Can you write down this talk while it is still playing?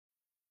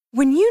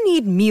When you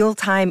need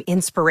mealtime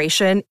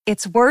inspiration,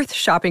 it's worth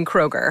shopping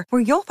Kroger,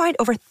 where you'll find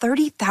over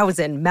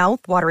 30,000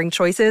 mouth-watering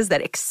choices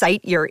that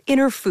excite your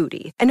inner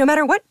foodie. And no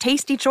matter what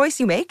tasty choice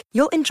you make,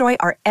 you'll enjoy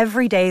our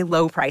everyday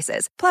low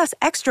prices, plus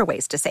extra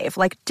ways to save,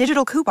 like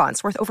digital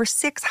coupons worth over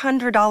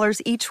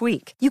 $600 each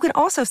week. You can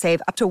also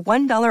save up to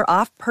 $1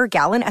 off per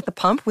gallon at the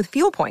pump with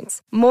fuel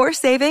points. More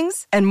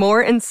savings and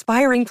more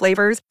inspiring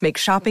flavors make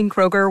shopping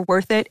Kroger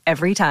worth it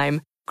every time.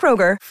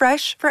 Kroger,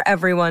 fresh for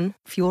everyone.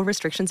 Fuel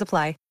restrictions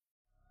apply.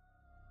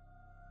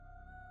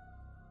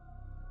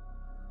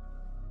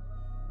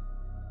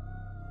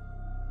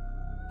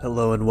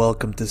 Hello and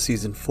welcome to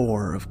Season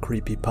 4 of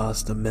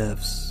Creepypasta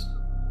Myths.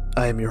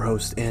 I am your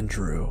host,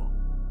 Andrew.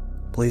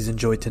 Please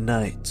enjoy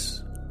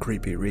tonight's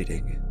creepy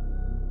reading.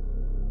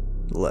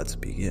 Let's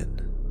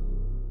begin.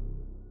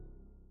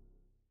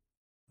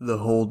 The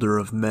Holder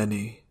of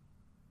Many,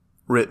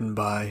 written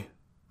by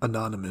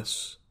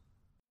Anonymous.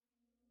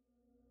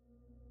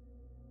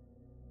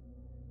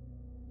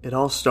 It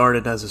all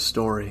started as a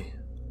story,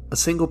 a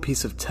single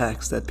piece of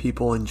text that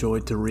people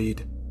enjoyed to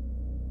read.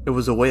 It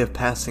was a way of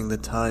passing the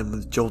time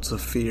with jolts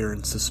of fear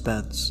and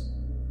suspense,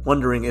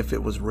 wondering if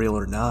it was real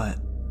or not.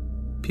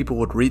 People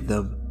would read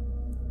them,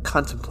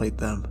 contemplate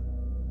them,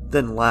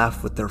 then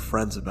laugh with their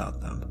friends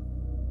about them.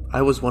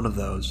 I was one of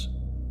those,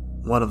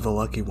 one of the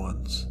lucky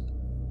ones,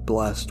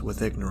 blessed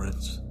with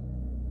ignorance.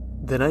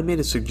 Then I made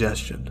a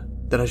suggestion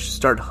that I should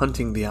start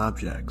hunting the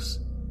objects.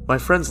 My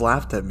friends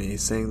laughed at me,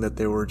 saying that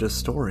they were just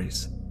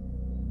stories.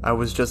 I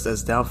was just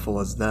as doubtful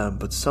as them,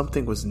 but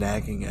something was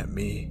nagging at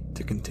me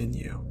to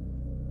continue.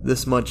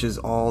 This much is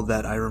all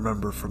that I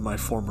remember from my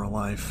former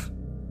life,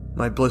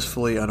 my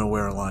blissfully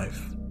unaware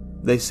life.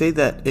 They say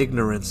that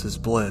ignorance is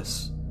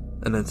bliss,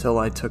 and until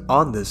I took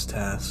on this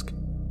task,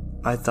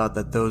 I thought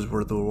that those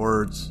were the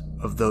words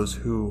of those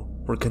who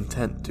were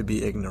content to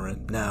be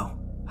ignorant now.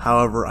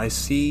 However, I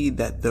see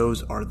that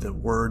those are the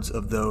words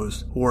of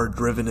those who are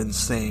driven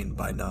insane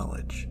by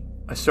knowledge.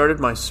 I started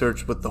my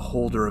search with the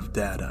holder of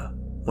data.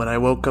 When I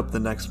woke up the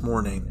next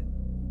morning,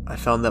 I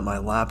found that my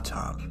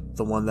laptop,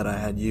 the one that I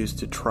had used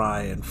to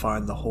try and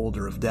find the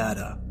holder of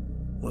data,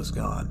 was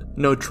gone.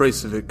 No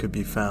trace of it could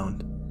be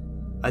found.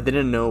 I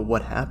didn't know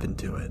what happened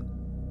to it,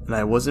 and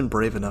I wasn't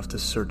brave enough to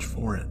search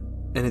for it.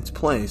 In its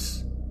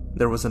place,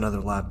 there was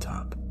another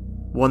laptop,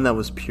 one that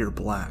was pure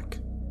black.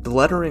 The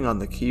lettering on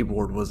the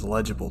keyboard was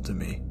legible to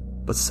me,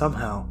 but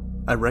somehow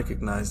I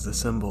recognized the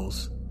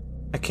symbols.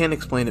 I can't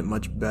explain it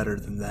much better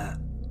than that.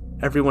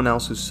 Everyone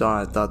else who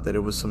saw it thought that it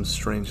was some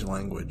strange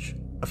language.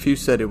 A few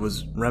said it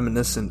was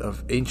reminiscent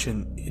of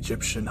ancient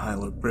Egyptian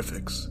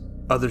hieroglyphics.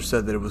 Others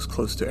said that it was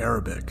close to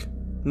Arabic.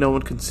 No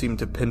one could seem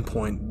to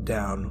pinpoint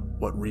down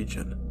what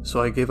region, so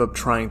I gave up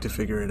trying to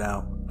figure it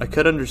out. I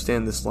could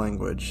understand this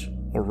language,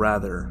 or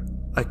rather,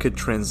 I could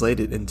translate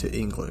it into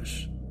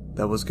English.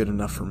 That was good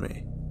enough for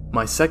me.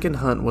 My second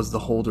hunt was the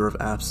holder of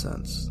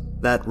absence.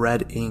 That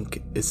red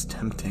ink is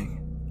tempting.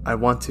 I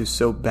want to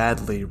so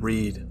badly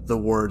read the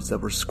words that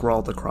were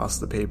scrawled across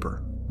the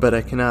paper, but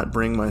I cannot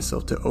bring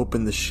myself to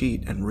open the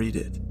sheet and read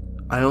it.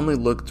 I only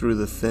looked through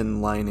the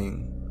thin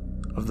lining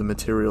of the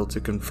material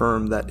to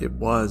confirm that it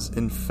was,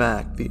 in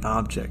fact, the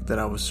object that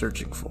I was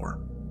searching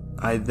for.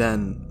 I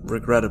then,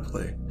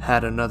 regrettably,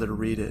 had another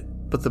read it,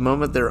 but the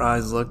moment their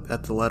eyes looked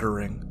at the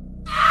lettering,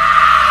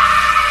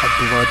 a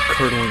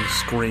blood-curdling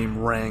scream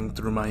rang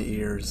through my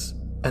ears,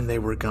 and they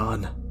were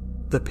gone.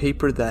 The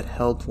paper that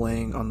held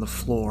laying on the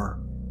floor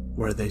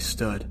where they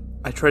stood.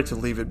 I tried to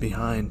leave it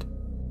behind,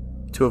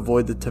 to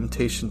avoid the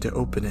temptation to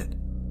open it,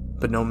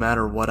 but no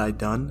matter what I'd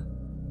done,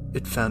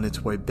 it found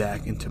its way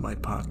back into my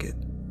pocket.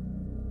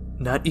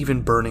 Not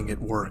even burning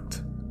it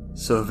worked,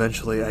 so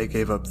eventually I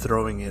gave up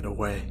throwing it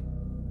away,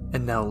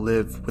 and now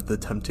live with the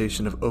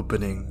temptation of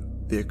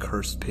opening the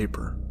accursed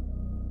paper.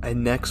 I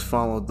next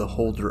followed the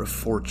holder of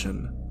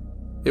fortune.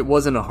 It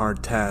wasn't a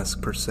hard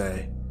task per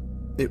se.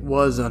 It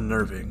was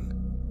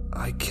unnerving.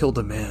 I killed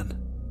a man,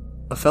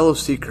 a fellow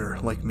seeker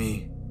like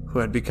me, who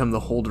had become the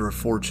holder of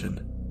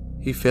fortune.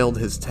 He failed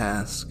his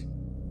task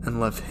and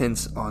left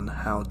hints on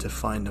how to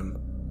find him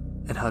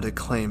and how to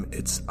claim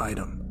its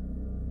item.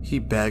 He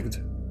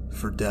begged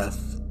for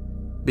death,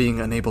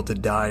 being unable to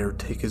die or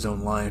take his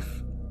own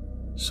life,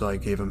 so I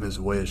gave him his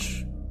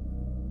wish.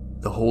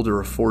 The holder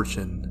of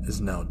fortune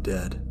is now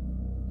dead,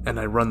 and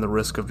I run the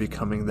risk of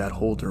becoming that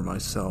holder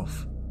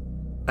myself.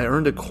 I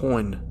earned a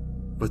coin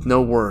with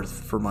no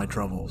worth for my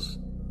troubles,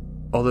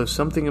 although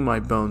something in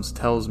my bones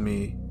tells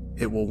me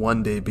it will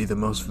one day be the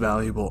most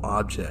valuable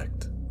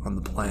object on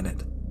the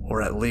planet,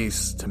 or at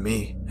least to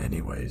me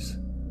anyways.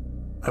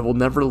 I will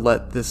never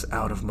let this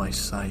out of my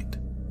sight.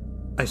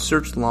 I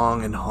searched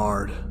long and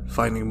hard,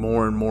 finding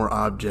more and more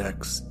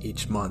objects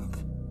each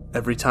month.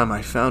 Every time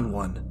I found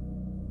one,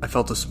 I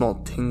felt a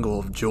small tingle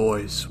of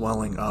joy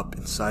swelling up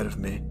inside of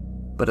me,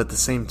 but at the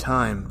same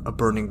time, a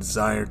burning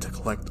desire to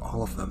collect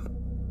all of them,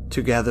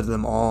 to gather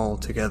them all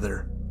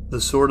together.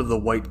 The sword of the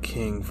White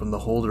King from the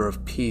holder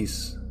of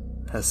peace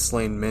has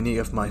slain many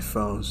of my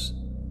foes,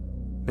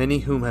 many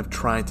whom have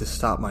tried to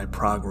stop my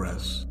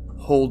progress.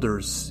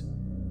 Holders,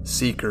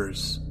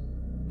 seekers,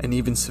 and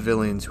even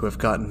civilians who have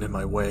gotten in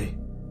my way.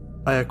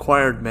 I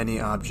acquired many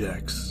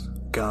objects,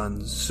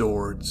 guns,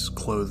 swords,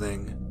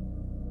 clothing.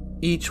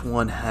 Each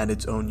one had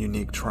its own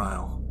unique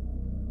trial,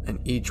 and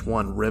each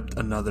one ripped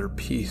another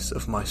piece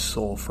of my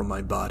soul from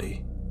my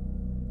body.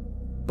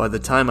 By the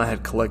time I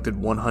had collected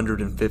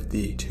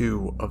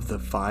 152 of the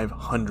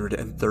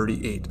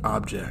 538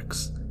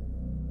 objects,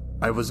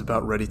 I was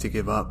about ready to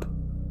give up,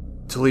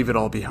 to leave it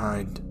all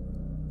behind.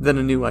 Then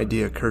a new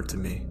idea occurred to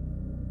me.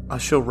 I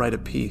shall write a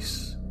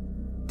piece,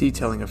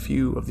 detailing a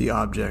few of the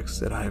objects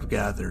that I have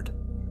gathered,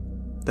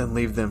 then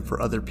leave them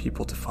for other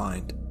people to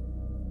find,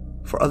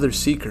 for other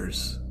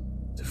seekers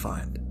to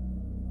find.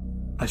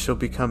 I shall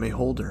become a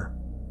holder.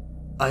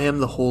 I am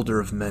the holder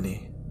of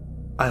many.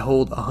 I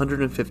hold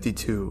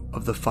 152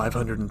 of the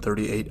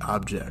 538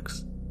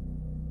 objects,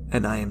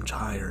 and I am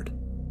tired.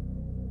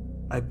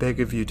 I beg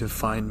of you to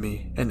find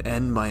me and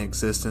end my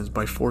existence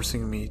by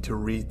forcing me to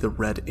read the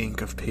red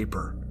ink of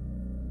paper.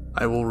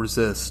 I will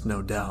resist,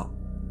 no doubt,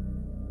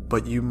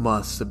 but you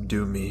must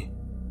subdue me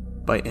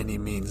by any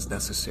means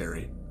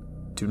necessary.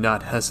 Do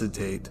not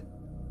hesitate.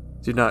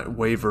 Do not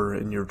waver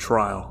in your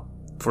trial,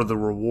 for the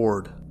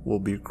reward will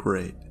be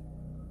great.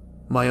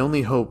 My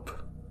only hope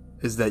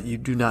is that you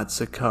do not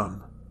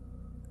succumb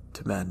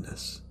to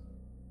madness.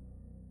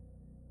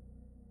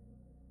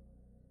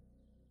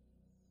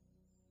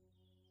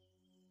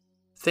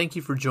 Thank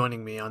you for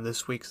joining me on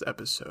this week's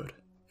episode.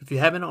 If you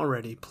haven't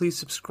already, please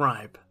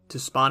subscribe to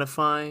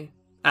Spotify,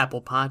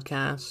 Apple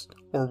Podcasts,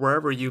 or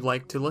wherever you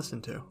like to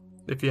listen to.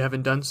 If you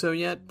haven't done so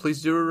yet,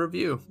 please do a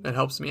review. It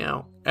helps me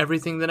out.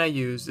 Everything that I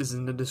use is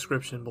in the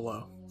description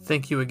below.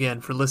 Thank you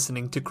again for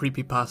listening to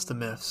Creepypasta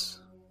Myths.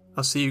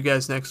 I'll see you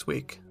guys next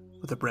week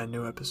with a brand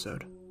new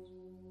episode.